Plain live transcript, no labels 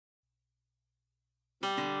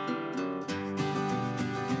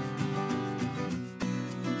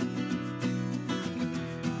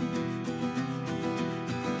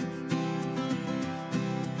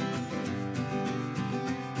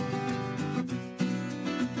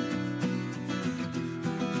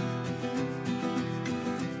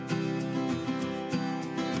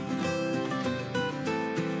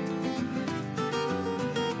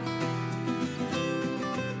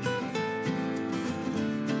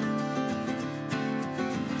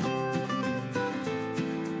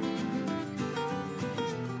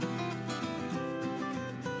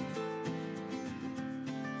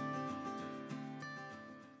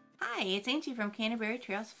Hi, it's Angie from Canterbury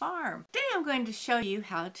Trails Farm. Today I'm going to show you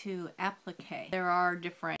how to applique. There are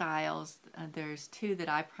different styles. There's two that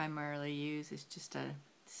I primarily use. It's just a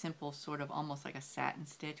simple sort of almost like a satin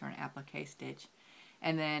stitch or an applique stitch.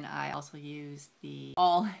 And then I also use the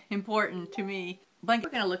all important to me blanket.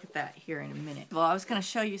 We're going to look at that here in a minute. Well, I was going to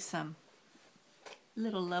show you some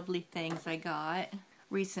little lovely things I got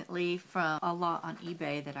recently from a lot on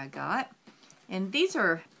eBay that I got. And these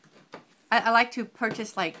are, I like to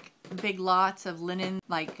purchase like big lots of linen,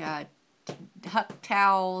 like huck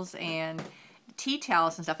towels and tea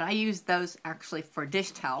towels and stuff. And I use those actually for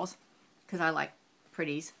dish towels because I like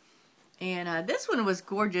pretties. And this one was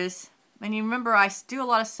gorgeous. And you remember I do a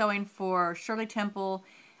lot of sewing for Shirley Temple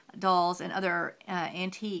dolls and other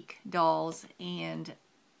antique dolls and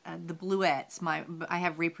the bluettes. I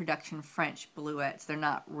have reproduction French bluettes. They're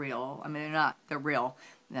not real. I mean, they're real.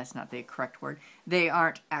 That's not the correct word. They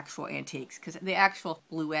aren't actual antiques because the actual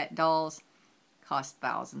bluette dolls cost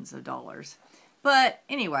thousands of dollars. But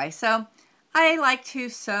anyway, so I like to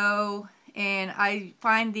sew and I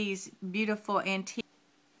find these beautiful antique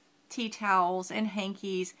tea towels and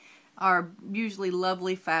hankies are usually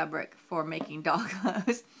lovely fabric for making doll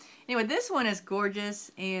clothes. Anyway, this one is gorgeous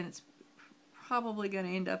and it's probably going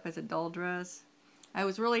to end up as a doll dress. I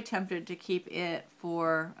was really tempted to keep it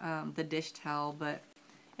for the dish towel, but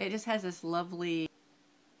it just has this lovely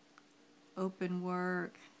open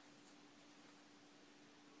work,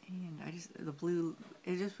 and the blue,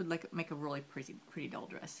 it just would make a really pretty doll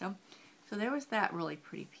dress. So there was that really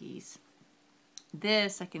pretty piece.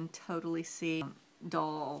 This I can totally see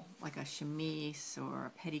doll, like a chemise or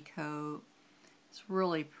a petticoat. It's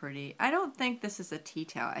really pretty. I don't think this is a tea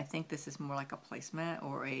towel. I think this is more like a placemat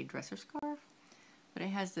or a dresser scarf. But it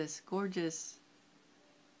has this gorgeous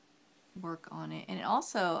work on it. And it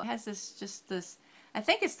also has this, I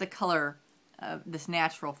think it's the color of this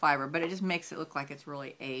natural fiber, but it just makes it look like it's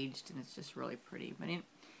really aged and it's just really pretty. But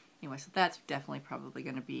anyway, so that's definitely probably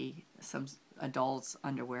going to be some doll's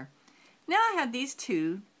underwear. Now I have these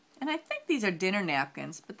two, and I think these are dinner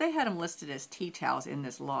napkins, but they had them listed as tea towels in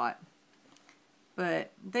this lot.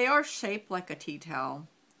 But they are shaped like a tea towel.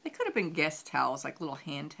 They could have been guest towels, like little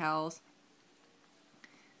hand towels.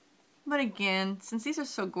 But again, since these are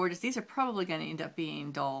so gorgeous, these are probably going to end up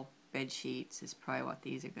being doll bed sheets is probably what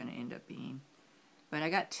these are going to end up being. But I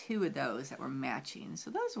got two of those that were matching. So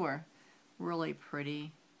those were really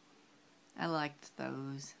pretty. I liked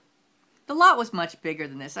those. The lot was much bigger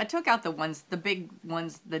than this. I took out the big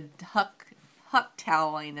ones, the huck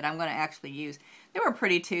toweling that I'm going to actually use. They were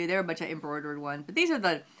pretty too. They were a bunch of embroidered ones. But these are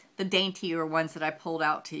the daintier ones that I pulled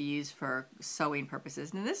out to use for sewing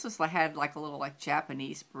purposes. And this was had like a little like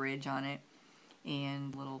Japanese bridge on it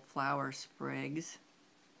and little flower sprigs.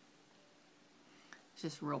 It's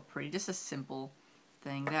just real pretty. Just a simple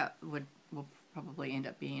thing. That will probably end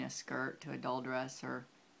up being a skirt to a doll dress, or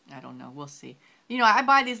I don't know. We'll see. You know, I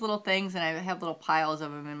buy these little things and I have little piles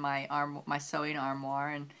of them in my sewing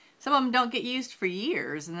armoire, and some of them don't get used for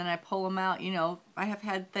years, and then I pull them out. You know, I have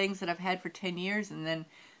had things that I've had for 10 years, and then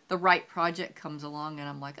the right project comes along and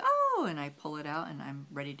I'm like, oh, and I pull it out and I'm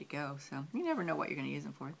ready to go. So you never know what you're going to use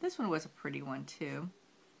them for. This one was a pretty one too.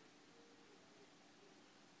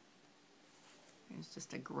 It's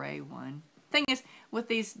just a gray one. Thing is, with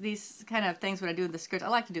these kind of things, when I do the skirts, I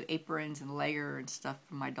like to do aprons and layer and stuff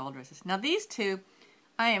for my doll dresses. Now these two,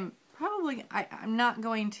 I'm not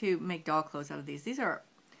going to make doll clothes out of these. These are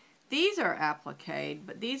appliqued,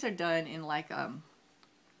 but these are done in like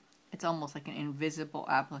it's almost like an invisible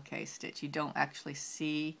applique stitch. You don't actually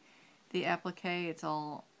see the applique. It's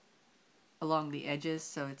all along the edges,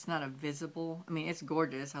 so it's not a visible. I mean, it's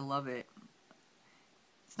gorgeous. I love it.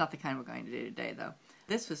 It's not the kind we're going to do today, though.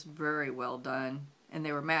 This was very well done, and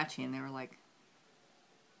they were matching. They were like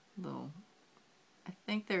little, I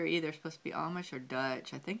think they're either supposed to be Amish or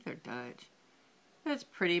Dutch. I think they're Dutch. That's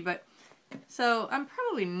pretty, but so I'm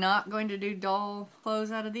probably not going to do doll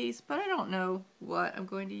clothes out of these, but I don't know what I'm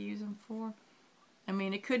going to use them for. I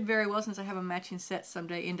mean, it could very well, since I have a matching set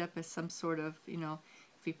someday, end up as some sort of, you know,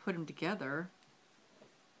 if we put them together,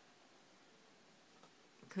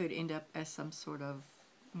 it could end up as some sort of,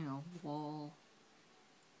 you know, wall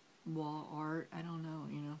art. I don't know,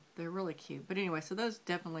 you know. They're really cute. But anyway, so those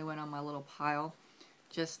definitely went on my little pile,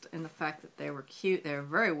 just in the fact that they were cute. They were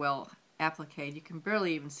very well appliqued. You can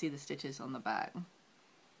barely even see the stitches on the back.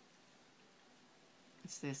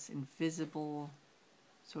 It's this invisible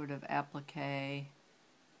sort of applique. I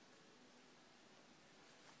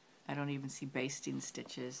don't even see basting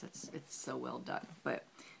stitches. It's so well done, but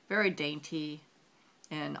very dainty.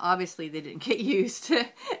 And obviously they didn't get used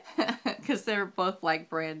because they're both like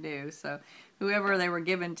brand new. So whoever they were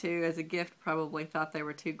given to as a gift probably thought they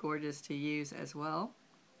were too gorgeous to use as well.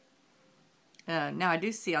 Now I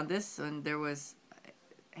do see on this one there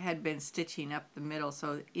had been stitching up the middle,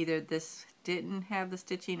 so either this didn't have the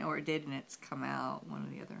stitching or it did and it's come out, one or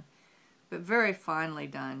the other. But very finely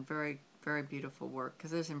done, very, very beautiful work,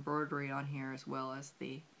 because there's embroidery on here as well as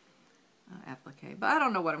the applique. But I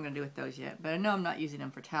don't know what I'm going to do with those yet, but I know I'm not using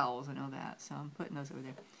them for towels, I know that, so I'm putting those over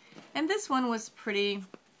there. And this one was pretty,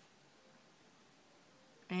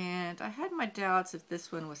 and I had my doubts if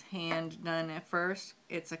this one was hand done at first.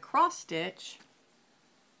 It's a cross stitch,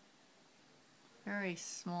 very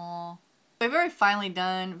small, but very finely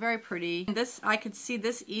done, very pretty. And this, I could see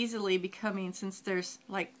this easily becoming, since there's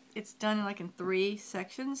like, it's done like in 3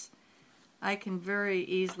 sections, I can very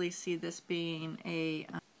easily see this being a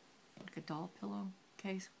like a doll pillow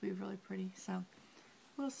case. Would be really pretty. So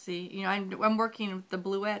we'll see. You know, I'm working, the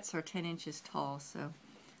bluettes are 10 inches tall, so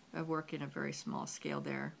I work in a very small scale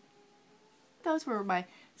there. Those were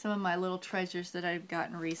some of my little treasures that I've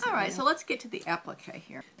gotten recently. All right, so let's get to the applique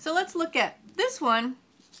here. So let's look at this one.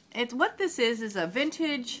 What this is a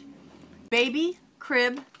vintage baby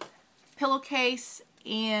crib, pillowcase,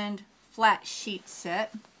 and flat sheet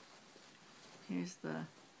set. Here's the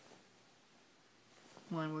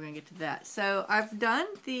one, we're going to get to that. So I've done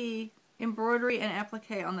the embroidery and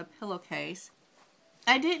applique on the pillowcase.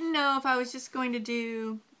 I didn't know if I was just going to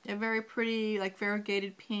do a very pretty, like,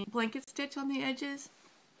 variegated pink blanket stitch on the edges,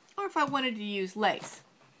 or if I wanted to use lace.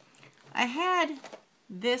 I had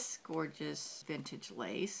this gorgeous vintage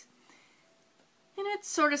lace, and it's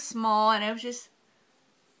sort of small, and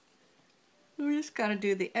we're just going to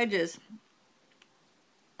do the edges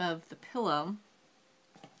of the pillow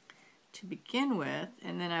to begin with,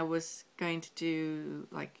 and then I was going to do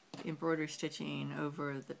like embroidery stitching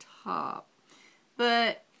over the top.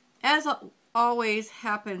 But as always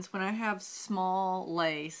happens when I have small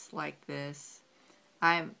lace like this,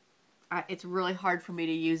 it's really hard for me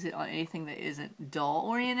to use it on anything that isn't doll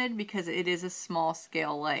oriented, because it is a small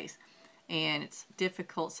scale lace, and it's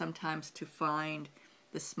difficult sometimes to find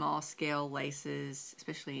the small scale laces,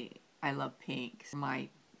 especially I love pink, my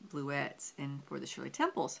bluettes, and for the Shirley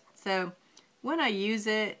Temples. So when I use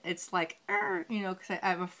it, it's like, you know, because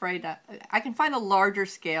I'm afraid I can find the larger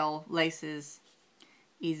scale laces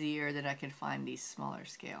easier than I can find these smaller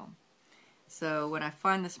scale. So when I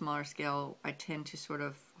find the smaller scale, I tend to sort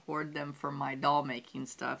of hoard them for my doll making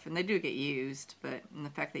stuff, and they do get used, but in the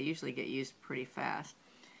fact they usually get used pretty fast.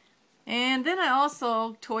 And then I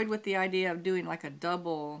also toyed with the idea of doing like a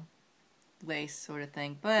double lace sort of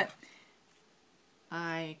thing, but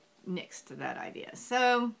I nixed that idea.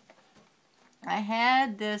 So I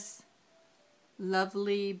had this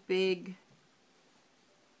lovely big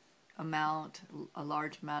amount, a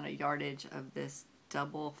large amount of yardage of this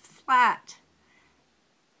double flat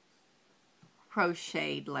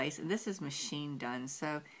crocheted lace, and this is machine done,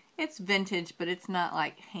 so it's vintage, but it's not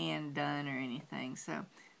like hand done or anything. So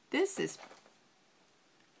there's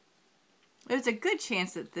a good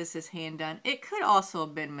chance that this is hand done. It could also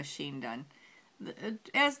have been machine done.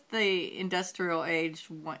 As the industrial age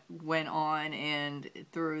went on, and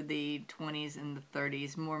through the 20s and the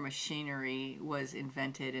 30s, more machinery was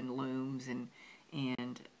invented, and looms,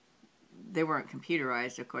 and they weren't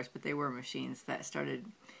computerized, of course, but they were machines that started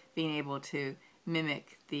being able to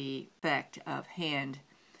mimic the effect of hand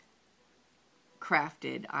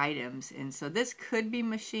crafted items. And so this could be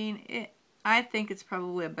machine. I think it's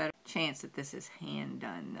probably a better chance that this is hand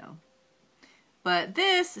done though. But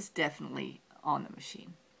this is definitely on the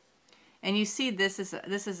machine. And you see this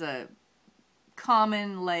is a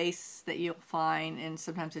common lace that you'll find, and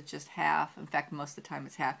sometimes it's just half. In fact, most of the time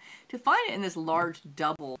it's half. To find it in this large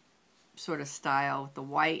double sort of style with the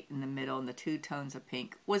white in the middle and the 2 tones of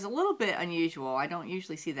pink was a little bit unusual. I don't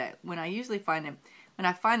usually see that. When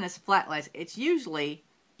I find this flat lace, it's usually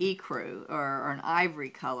ecru or an ivory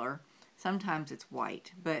color. Sometimes it's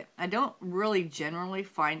white, but I don't really generally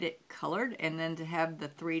find it colored. And then to have the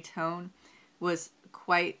 3-tone was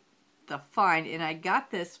quite the find. And I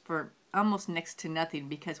got this for almost next to nothing,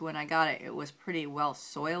 because when I got it, it was pretty well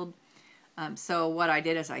soiled. So what I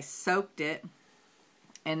did is I soaked it,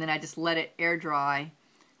 and then I just let it air dry.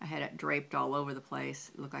 I had it draped all over the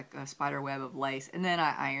place. It looked like a spider web of lace. And then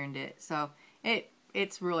I ironed it. So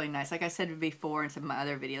it's really nice. Like I said before in some of my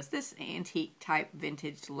other videos, this antique type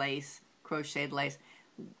vintage lace, crocheted lace,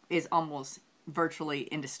 is almost virtually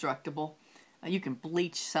indestructible. You can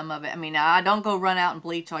bleach some of it. I mean, I don't go run out and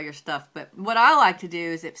bleach all your stuff, but what I like to do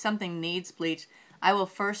is if something needs bleach, I will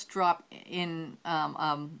first drop in,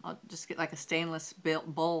 I'll just get like a stainless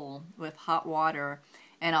bowl with hot water,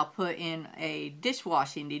 and I'll put in a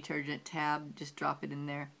dishwashing detergent tab, just drop it in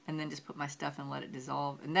there, and then just put my stuff and let it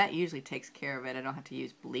dissolve. And that usually takes care of it. I don't have to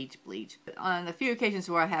use bleach. But on the few occasions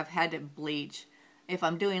where I have had to bleach, if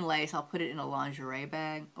I'm doing lace, I'll put it in a lingerie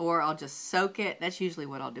bag, or I'll just soak it. That's usually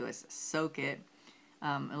what I'll do, is soak it.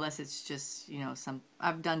 Unless it's just, you know,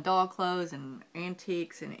 I've done doll clothes and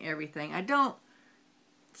antiques and everything. I don't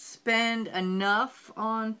spend enough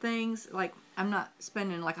on things. Like, I'm not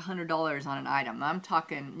spending like $100 on an item. I'm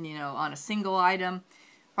talking, you know, on a single item,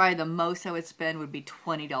 probably the most I would spend would be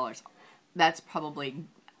 $20. That's probably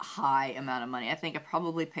a high amount of money. I think I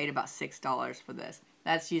probably paid about $6 for this.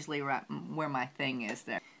 That's usually where my thing is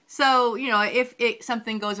there. So, you know, if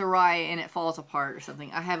something goes awry and it falls apart or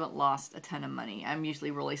something, I haven't lost a ton of money. I'm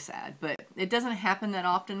usually really sad, but it doesn't happen that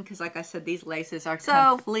often because, like I said, these laces are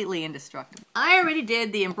completely indestructible. I already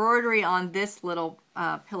did the embroidery on this little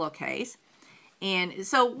pillowcase. And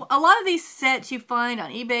so a lot of these sets you find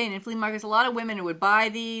on eBay and in flea markets, a lot of women would buy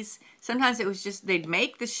these. Sometimes it was just, they'd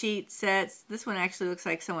make the sheet sets. This one actually looks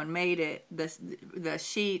like someone made it, the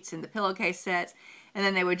sheets and the pillowcase sets. And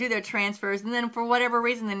then they would do their transfers, and then for whatever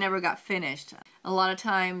reason, they never got finished. A lot of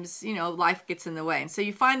times, you know, life gets in the way. And so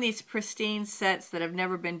you find these pristine sets that have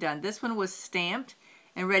never been done. This one was stamped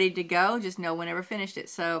and ready to go, just no one ever finished it.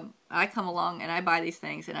 So I come along and I buy these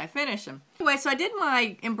things and I finish them. Anyway, so I did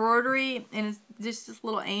my embroidery, and it's just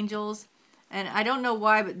little angels. And I don't know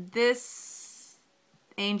why, but this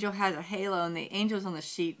angel has a halo and the angels on the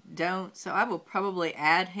sheet don't. So I will probably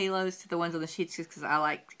add halos to the ones on the sheets just because I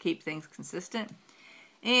like to keep things consistent.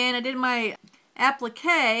 And I did my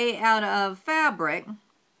applique out of fabric.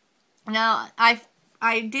 Now,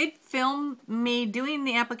 I did film me doing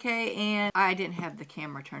the applique, and I didn't have the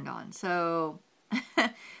camera turned on. So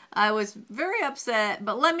I was very upset,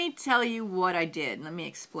 but let me tell you what I did. Let me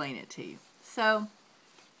explain it to you. So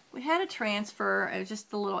we had a transfer. It was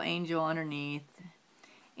just the little angel underneath.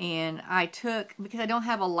 And I took, because I don't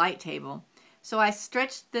have a light table, so I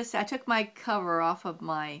stretched this. I took my cover off of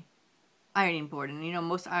my ironing board, and you know,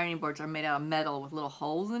 most ironing boards are made out of metal with little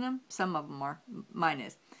holes in them. Some of them are. Mine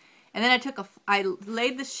is. And then I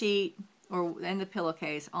laid the sheet and the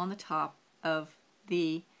pillowcase on the top of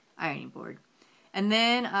the ironing board, and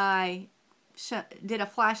then I did a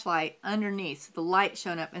flashlight underneath, so the light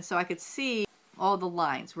shone up, and so I could see all the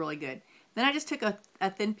lines really good. Then I just took a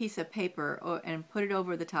thin piece of paper and put it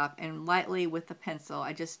over the top, and lightly with the pencil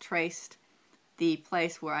I just traced the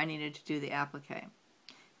place where I needed to do the applique.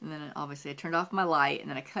 And then obviously I turned off my light, and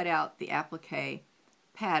then I cut out the applique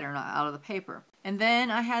pattern out of the paper. And then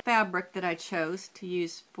I had fabric that I chose to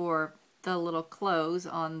use for the little clothes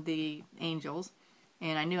on the angels.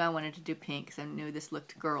 And I knew I wanted to do pink because I knew this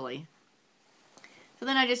looked girly. So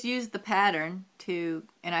then I just used the pattern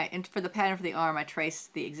and for the pattern for the arm, I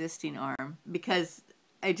traced the existing arm because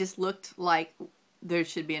it just looked like there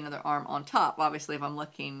should be another arm on top. Obviously, if I'm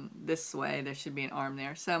looking this way, there should be an arm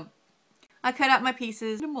there. So I cut out my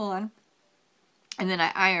pieces, put them on, and then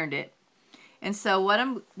I ironed it. And so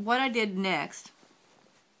what I did next,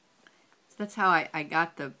 so that's how I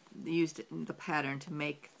got used the pattern to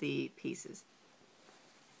make the pieces.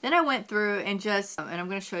 Then I went through and I'm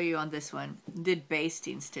going to show you on this one, did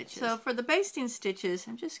basting stitches. So for the basting stitches,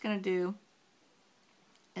 I'm just going to do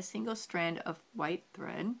a single strand of white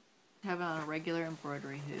thread. Have it on a regular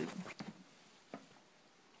embroidery hoop.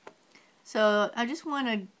 So I just want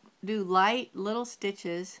to do light little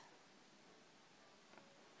stitches.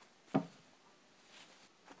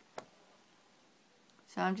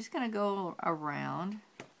 So I'm just going to go around,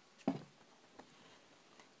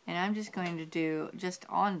 and I'm just going to do just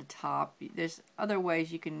on the top. There's other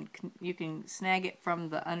ways you can snag it from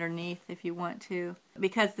the underneath if you want to,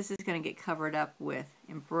 because this is going to get covered up with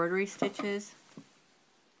embroidery stitches.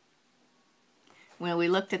 When we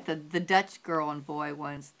looked at the Dutch girl and boy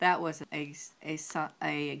ones, that was a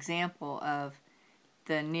example of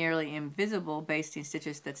the nearly invisible basting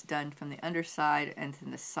stitches that's done from the underside and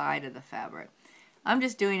from the side of the fabric. I'm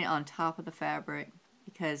just doing it on top of the fabric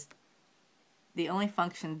because the only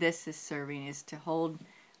function this is serving is to hold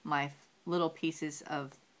my little pieces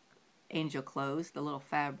of angel clothes, the little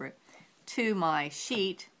fabric, to my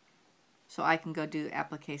sheet so I can go do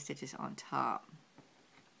applique stitches on top.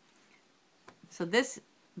 So this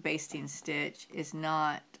basting stitch is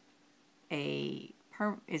not intended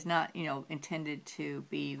to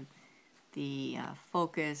be the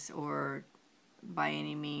focus or by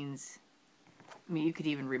any means. I mean, you could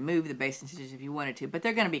even remove the basting stitches if you wanted to, but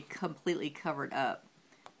they're going to be completely covered up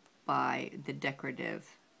by the decorative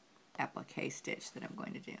applique stitch that I'm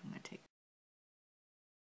going to do. I'm going to take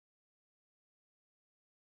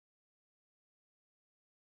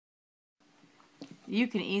You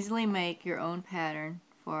can easily make your own pattern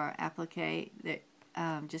for applique that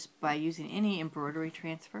just by using any embroidery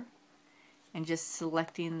transfer and just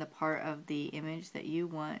selecting the part of the image that you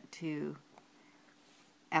want to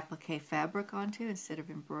applique fabric onto instead of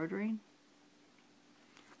embroidering.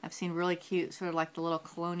 I've seen really cute, sort of like the little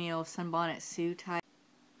colonial sunbonnet Sue type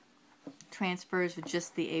transfers with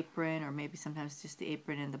just the apron, or maybe sometimes just the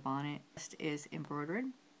apron and the bonnet. Rest is embroidered.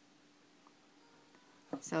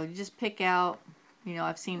 So you just pick out, you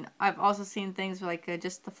know, I've also seen things like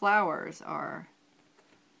just the flowers are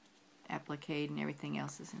appliqued and everything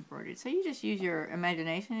else is embroidered. So you just use your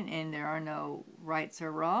imagination, and there are no rights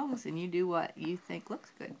or wrongs, and you do what you think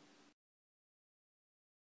looks good.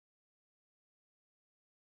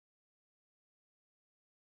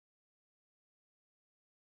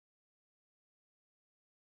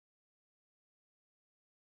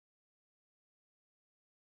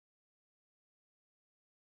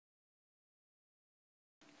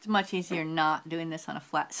 It's much easier not doing this on a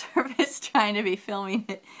flat surface, trying to be filming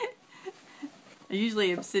it. I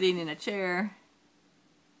usually am sitting in a chair.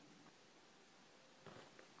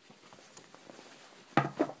 Okay.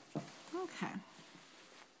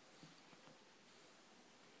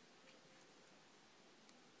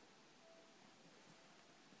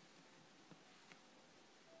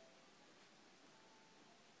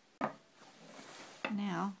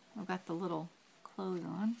 Now, I've got the little clothes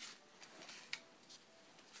on.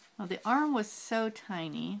 Well, the arm was so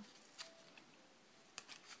tiny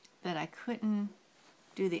that I couldn't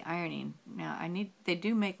do the ironing. Now, they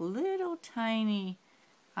do make little tiny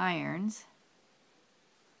irons,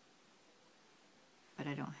 but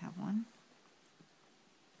I don't have one.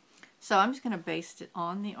 So I'm just going to baste it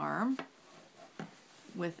on the arm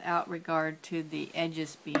without regard to the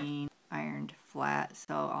edges being ironed flat.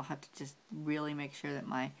 So I'll have to just really make sure that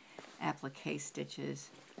my applique stitches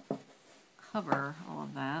cover all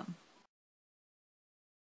of that.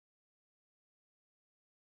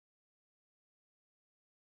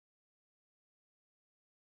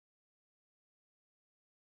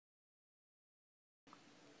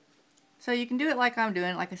 So you can do it like I'm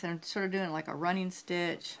doing. Like I said, I'm sort of doing like a running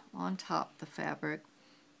stitch on top of the fabric.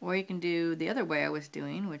 Or you can do the other way I was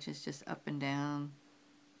doing, which is just up and down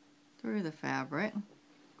through the fabric.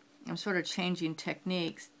 I'm sort of changing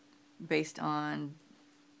techniques based on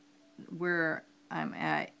where I'm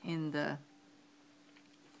at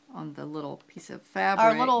on the little piece of fabric.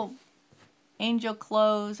 Our little angel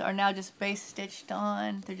clothes are now just base stitched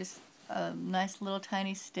on. They're just a nice little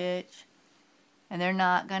tiny stitch. And they're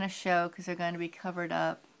not going to show because they're going to be covered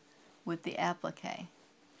up with the applique.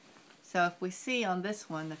 So if we see on this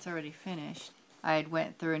one that's already finished, I had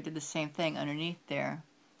went through and did the same thing underneath there.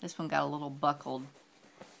 This one got a little buckled.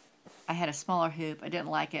 I had a smaller hoop. I didn't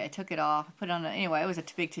like it. I took it off. I put it on anyway, it was a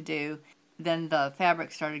too big to do. Then the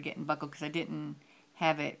fabric started getting buckled because I didn't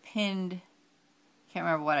have it pinned. Can't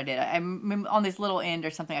remember what I did. I on this little end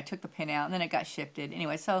or something, I took the pin out and then it got shifted.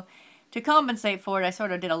 Anyway, so to compensate for it, I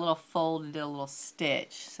sort of did a little fold and did a little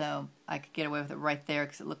stitch so I could get away with it right there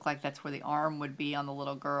because it looked like that's where the arm would be on the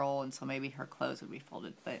little girl, and so maybe her clothes would be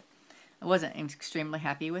folded, but I wasn't extremely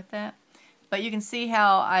happy with that. But you can see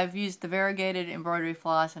how I've used the variegated embroidery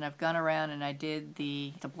floss, and I've gone around and I did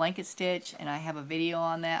the blanket stitch, and I have a video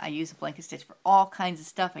on that. I use the blanket stitch for all kinds of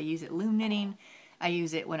stuff. I use it loom knitting. I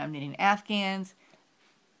use it when I'm knitting Afghans.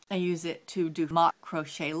 I use it to do mock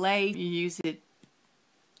crochet lace. You use it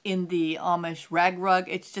in the Amish rag rug.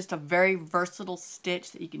 It's just a very versatile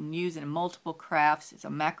stitch that you can use in multiple crafts. It's a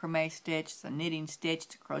macrame stitch, it's a knitting stitch,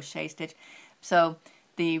 it's a crochet stitch. So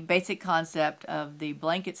the basic concept of the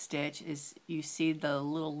blanket stitch is you see the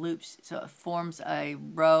little loops, so it forms a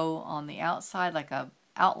row on the outside like a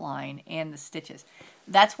outline and the stitches.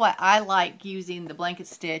 That's why I like using the blanket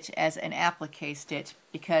stitch as an applique stitch,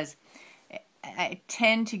 because I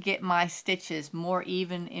tend to get my stitches more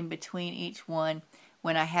even in between each one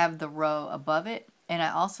when I have the row above it, and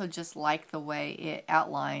I also just like the way it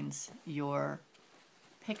outlines your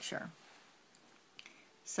picture.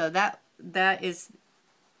 So that has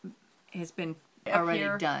been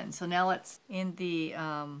already done. So now let's in the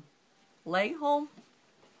leg hole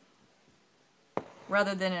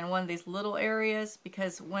rather than in one of these little areas,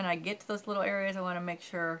 because when I get to those little areas I want to make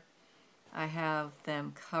sure I have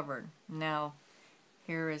them covered. Now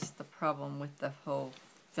here is the problem with the whole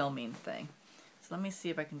filming thing. Let me see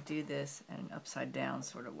if I can do this in an upside down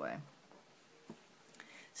sort of way.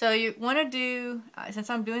 So you want to do, since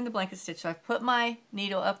I'm doing the blanket stitch, so I've put my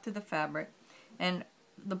needle up through the fabric, and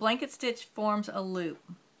the blanket stitch forms a loop.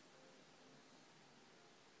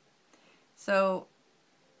 So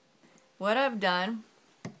what I've done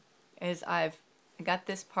is I've I got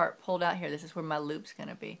this part pulled out here. This is where my loop's going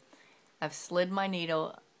to be. I've slid my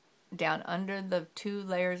needle down under the 2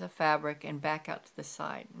 layers of fabric and back out to the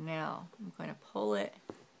side. Now I'm going to pull it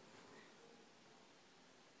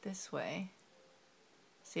this way.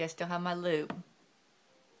 See, I still have my loop.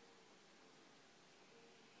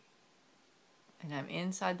 And I'm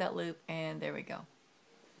inside that loop, and there we go.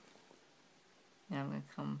 Now I'm going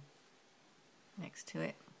to come next to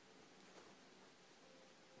it.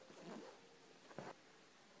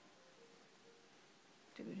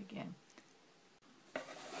 Do it again. Okay.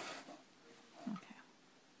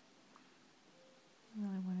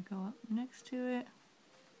 Really want to go up next to it.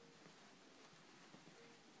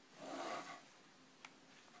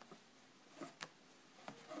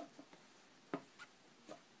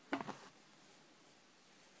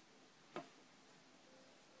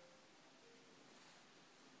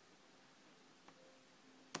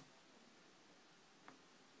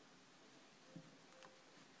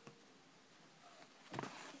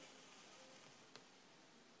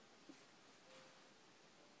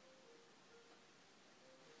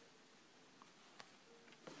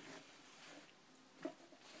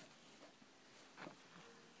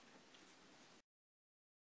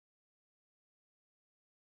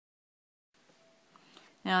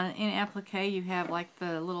 Now in applique you have like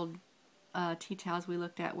the little tea towels we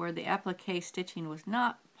looked at where the applique stitching was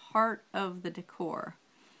not part of the decor.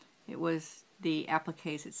 It was the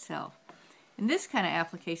appliques itself. In this kind of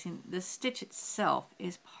application, the stitch itself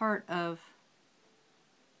is part of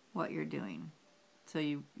what you're doing. So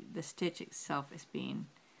the stitch itself is being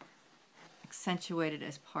accentuated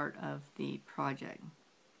as part of the project.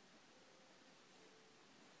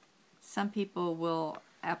 Some people will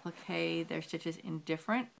applique their stitches in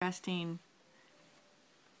different resting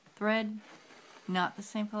thread, not the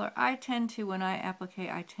same color. I tend to, when I applique,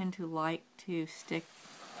 I tend to like to stick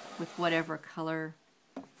with whatever color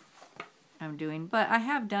I'm doing. But I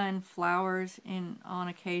have done flowers on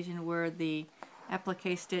occasion where the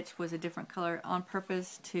applique stitch was a different color on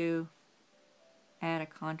purpose to add a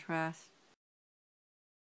contrast.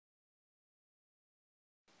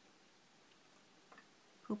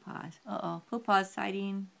 Poopaws. Uh-oh. Poopaws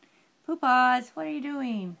sighting. Poopaws, what are you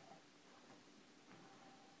doing?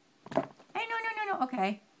 Hey, no.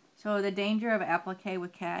 Okay. So the danger of applique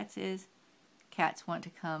with cats is cats want to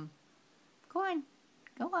come. Go on.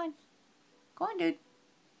 Go on. Go on, dude.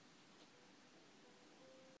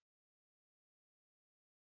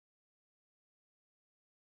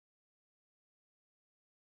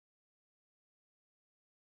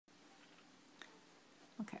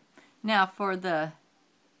 Okay. Now for the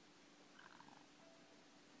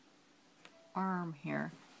arm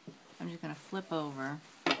here, I'm just going to flip over.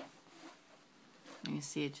 You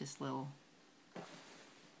see it's just little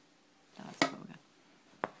dots.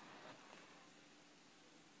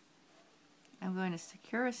 I'm going to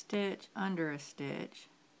secure a stitch under a stitch.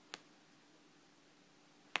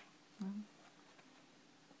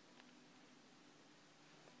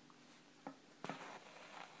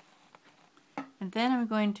 And then I'm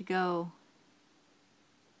going to go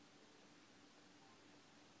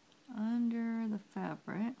under the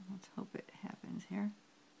fabric. Let's hope it happens here.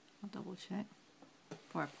 I'll double check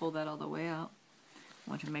before I pull that all the way out. I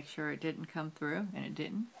want to make sure it didn't come through, and it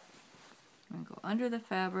didn't. I'm going to go under the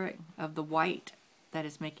fabric of the white that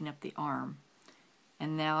is making up the arm.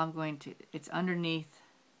 And now I'm going to, it's underneath,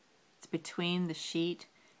 it's between the sheet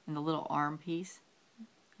and the little arm piece.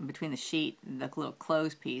 And between the sheet, the little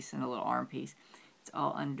clothes piece, and the little arm piece. It's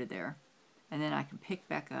all under there. And then I can pick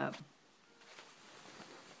back up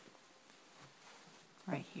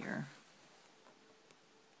right here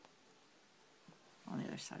on the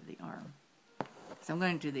other side of the arm. So I'm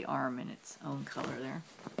going to do the arm in its own color there.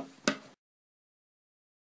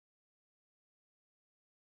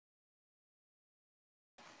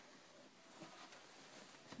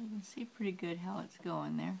 So you can see pretty good how it's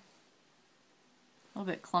going there. A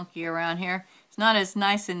little bit clunky around here. It's not as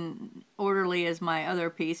nice and orderly as my other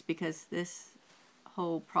piece because this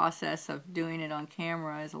whole process of doing it on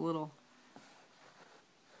camera is a little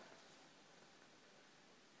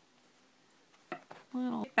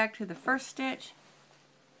back to the first stitch.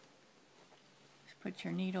 Just put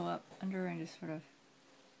your needle up under and just sort of,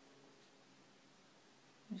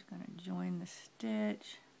 I'm just going to join the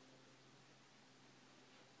stitch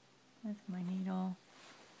with my needle.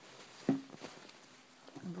 I'll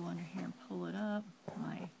go under here and pull it up.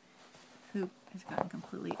 My hoop has gotten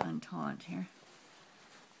completely untaunt here.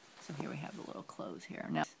 So here we have the little clothes here.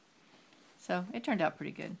 Now, so it turned out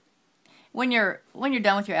pretty good. When you're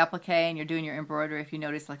done with your applique and you're doing your embroidery, if you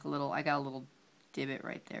notice like a little, I got a little divot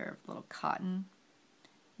right there, a little cotton.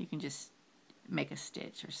 You can just make a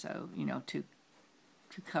stitch or so, you know, to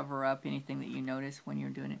cover up anything that you notice when you're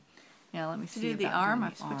doing it. Now let me see. To do the arm,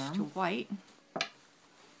 I've switched to white.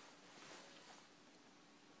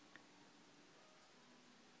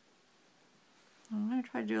 I'm going to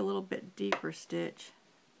try to do a little bit deeper stitch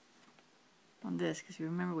on this because you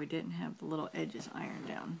remember we didn't have the little edges ironed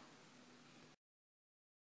down.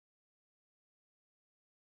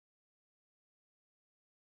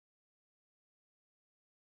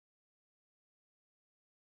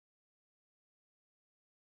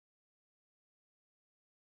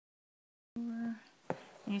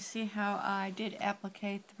 And you see how I did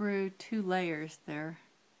applique through 2 layers there.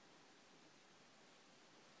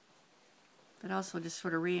 That also just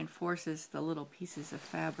sort of reinforces the little pieces of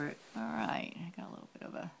fabric. Alright, I got a little bit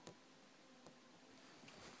of a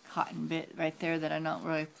cotton bit right there that I'm not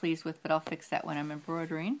really pleased with, but I'll fix that when I'm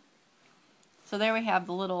embroidering. So there we have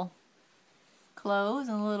the little clothes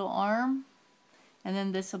and the little arm. And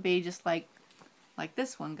then this will be just like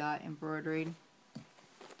this one got embroidered.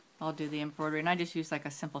 I'll do the embroidery, and I just use like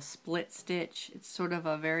a simple split stitch. It's sort of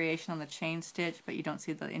a variation on the chain stitch, but you don't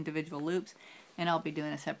see the individual loops, and I'll be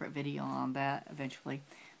doing a separate video on that eventually.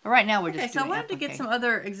 But right now we're just doing applique. So I wanted to get some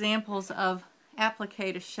other examples of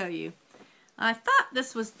applique to show you. I thought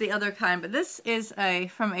this was the other kind, but this is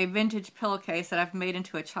from a vintage pillowcase that I've made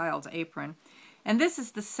into a child's apron. And this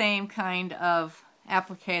is the same kind of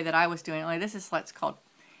applique that I was doing, only this is what's called,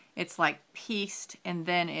 it's like pieced and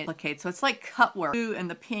then it appliqued. So it's like cut work. The blue and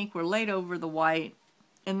the pink were laid over the white,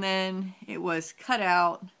 and then it was cut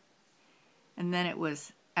out, and then it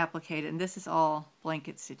was appliqued. And this is all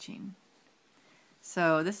blanket stitching.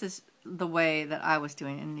 So this is the way that I was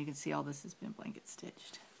doing it, and you can see all this has been blanket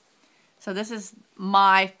stitched. So this is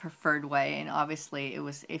my preferred way, and obviously it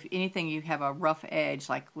was, if anything, you have a rough edge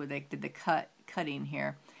like where they did the cutting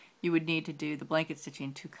here, you would need to do the blanket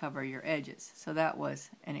stitching to cover your edges. So that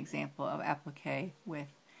was an example of applique with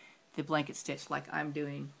the blanket stitch like I'm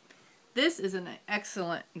doing. This is an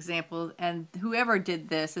excellent example, and whoever did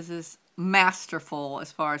this is masterful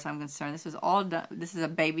as far as I'm concerned. This is all done. This is a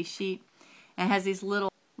baby sheet, and it has these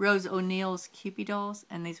little Rose O'Neill's Cupid dolls,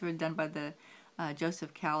 and these were done by the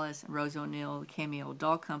Joseph Callis and Rose O'Neill, the Cameo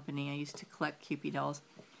Doll Company. I used to collect Cupid dolls,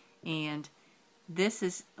 and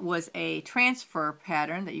this was a transfer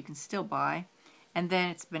pattern that you can still buy, and then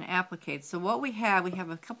it's been appliqued. So what we have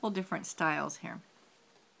a couple different styles here.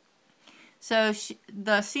 So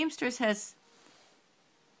the seamstress has,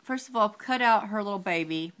 first of all, cut out her little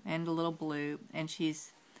baby and the little blue, and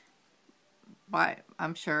she's,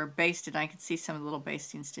 I'm sure, basted. I can see some of the little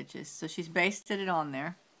basting stitches. So she's basted it on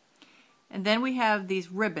there. And then we have these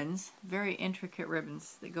ribbons, very intricate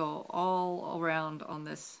ribbons that go all around on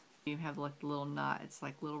this. You have like the little knot. It's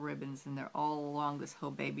like little ribbons, and they're all along this whole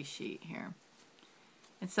baby sheet here.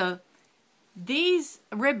 And so these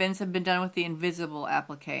ribbons have been done with the invisible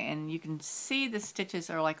applique, and you can see the stitches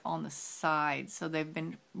are like on the side. So they've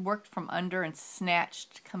been worked from under and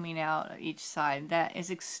snatched coming out each side. That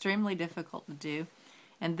is extremely difficult to do.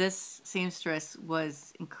 And this seamstress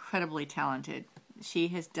was incredibly talented. She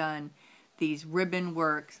has done these ribbon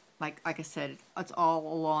works, like I said, it's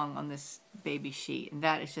all along on this baby sheet, and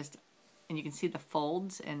that is just, and you can see the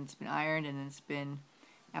folds, and it's been ironed, and it's been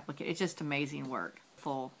appliqued. It's just amazing work,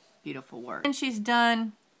 full, beautiful work. And she's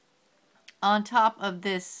done on top of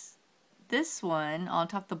this one, on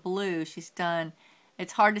top of the blue, she's done,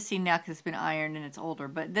 it's hard to see now because it's been ironed and it's older,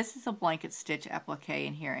 but this is a blanket stitch applique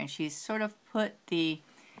in here, and she's sort of put the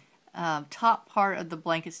top part of the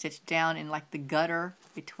blanket stitch down in like the gutter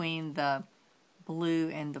between the blue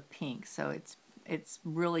and the pink, so it's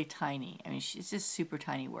really tiny. I mean, it's just super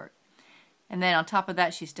tiny work. And then on top of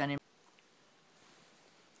that, she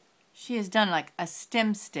has done like a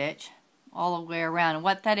stem stitch all the way around. And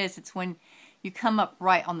what that is, it's when you come up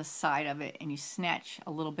right on the side of it and you snatch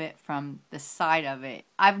a little bit from the side of it.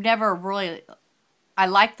 I've never really, I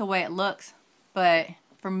like the way it looks, but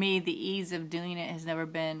for me, the ease of doing it has never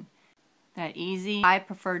been that easy. I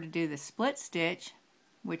prefer to do the split stitch,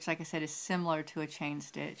 which, like I said, is similar to a chain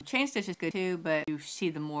stitch. Chain stitch is good too, but you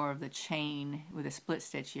see the more of the chain. With a split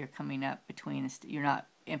stitch, you're coming up between, you're not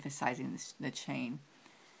emphasizing the chain.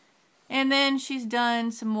 And then she's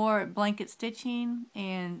done some more blanket stitching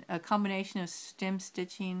and a combination of stem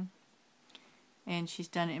stitching, and she's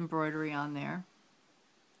done embroidery on there.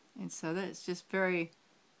 And so that's just very,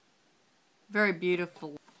 very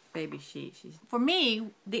beautiful baby sheet. For me,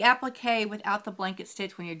 the applique without the blanket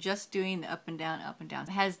stitch, when you're just doing the up and down,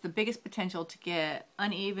 has the biggest potential to get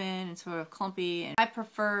uneven and sort of clumpy. And I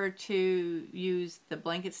prefer to use the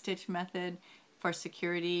blanket stitch method for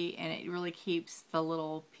security, and it really keeps the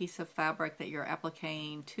little piece of fabric that you're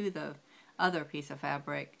appliquing to the other piece of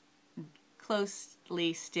fabric,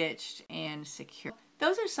 closely stitched and secure.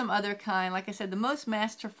 Those are some other kind. Like I said, the most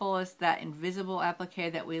masterful is that invisible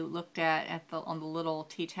applique that we looked at on the little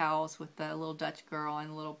tea towels with the little Dutch girl and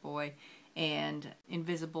the little boy, and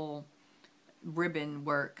invisible ribbon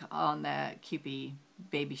work on the Kewpie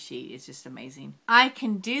baby sheet. It's just amazing. I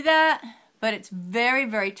can do that, but it's very,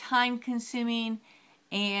 very time consuming,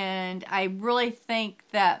 and I really think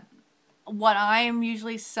that what I am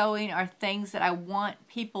usually sewing are things that I want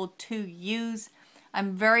people to use.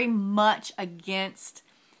 I'm very much against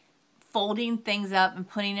folding things up and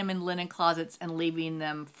putting them in linen closets and leaving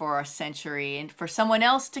them for a century and for someone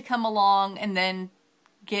else to come along and then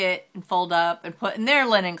get and fold up and put in their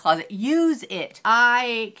linen closet. Use it.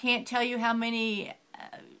 I can't tell you how many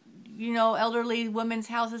elderly women's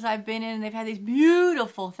houses I've been in, and they've had these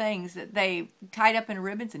beautiful things that they tied up in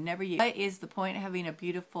ribbons and never used. What is the point of having a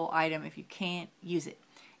beautiful item if you can't use it?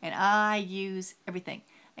 And I use everything.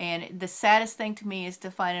 And the saddest thing to me is to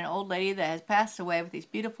find an old lady that has passed away with these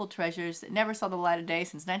beautiful treasures that never saw the light of day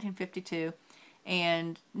since 1952,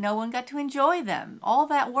 and no one got to enjoy them. All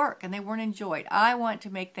that work, and they weren't enjoyed. I want to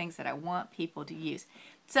make things that I want people to use.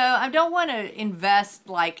 So I don't want to invest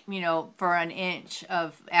for an inch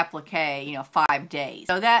of applique, 5 days.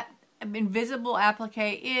 So that invisible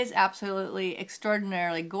applique is absolutely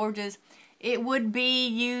extraordinarily gorgeous. It would be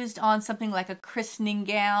used on something like a christening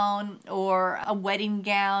gown or a wedding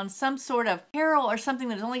gown, some sort of apparel or something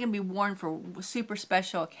that's only going to be worn for a super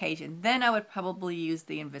special occasion. Then I would probably use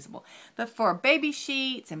the invisible. But for baby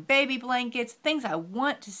sheets and baby blankets, things I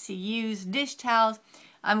want to see used, dish towels,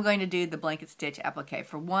 I'm going to do the blanket stitch applique.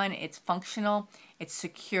 For one, it's functional, it's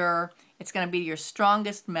secure, it's going to be your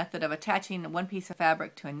strongest method of attaching one piece of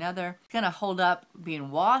fabric to another. It's going to hold up being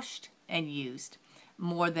washed and used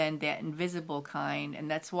more than that invisible kind, and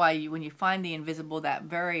that's why when you find the invisible, that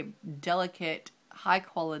very delicate, high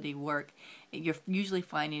quality work, you're usually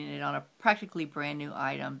finding it on a practically brand new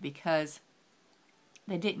item because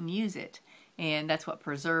they didn't use it, and that's what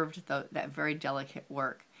preserved that very delicate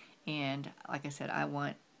work. And like I said, I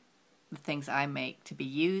want the things I make to be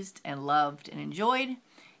used and loved and enjoyed,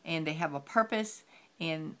 and they have a purpose,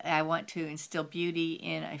 and I want to instill beauty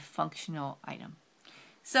in a functional item.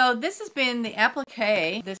 So this has been the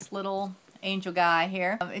applique, this little angel guy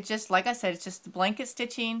here. It's just, like I said, it's just the blanket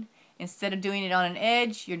stitching. Instead of doing it on an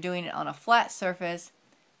edge, you're doing it on a flat surface,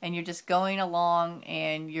 and you're just going along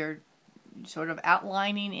and you're sort of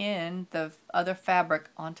outlining in the other fabric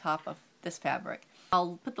on top of this fabric.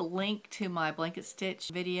 I'll put the link to my blanket stitch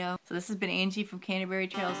video. So this has been Angie from Canterbury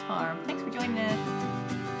Trails Farm. Thanks for joining us.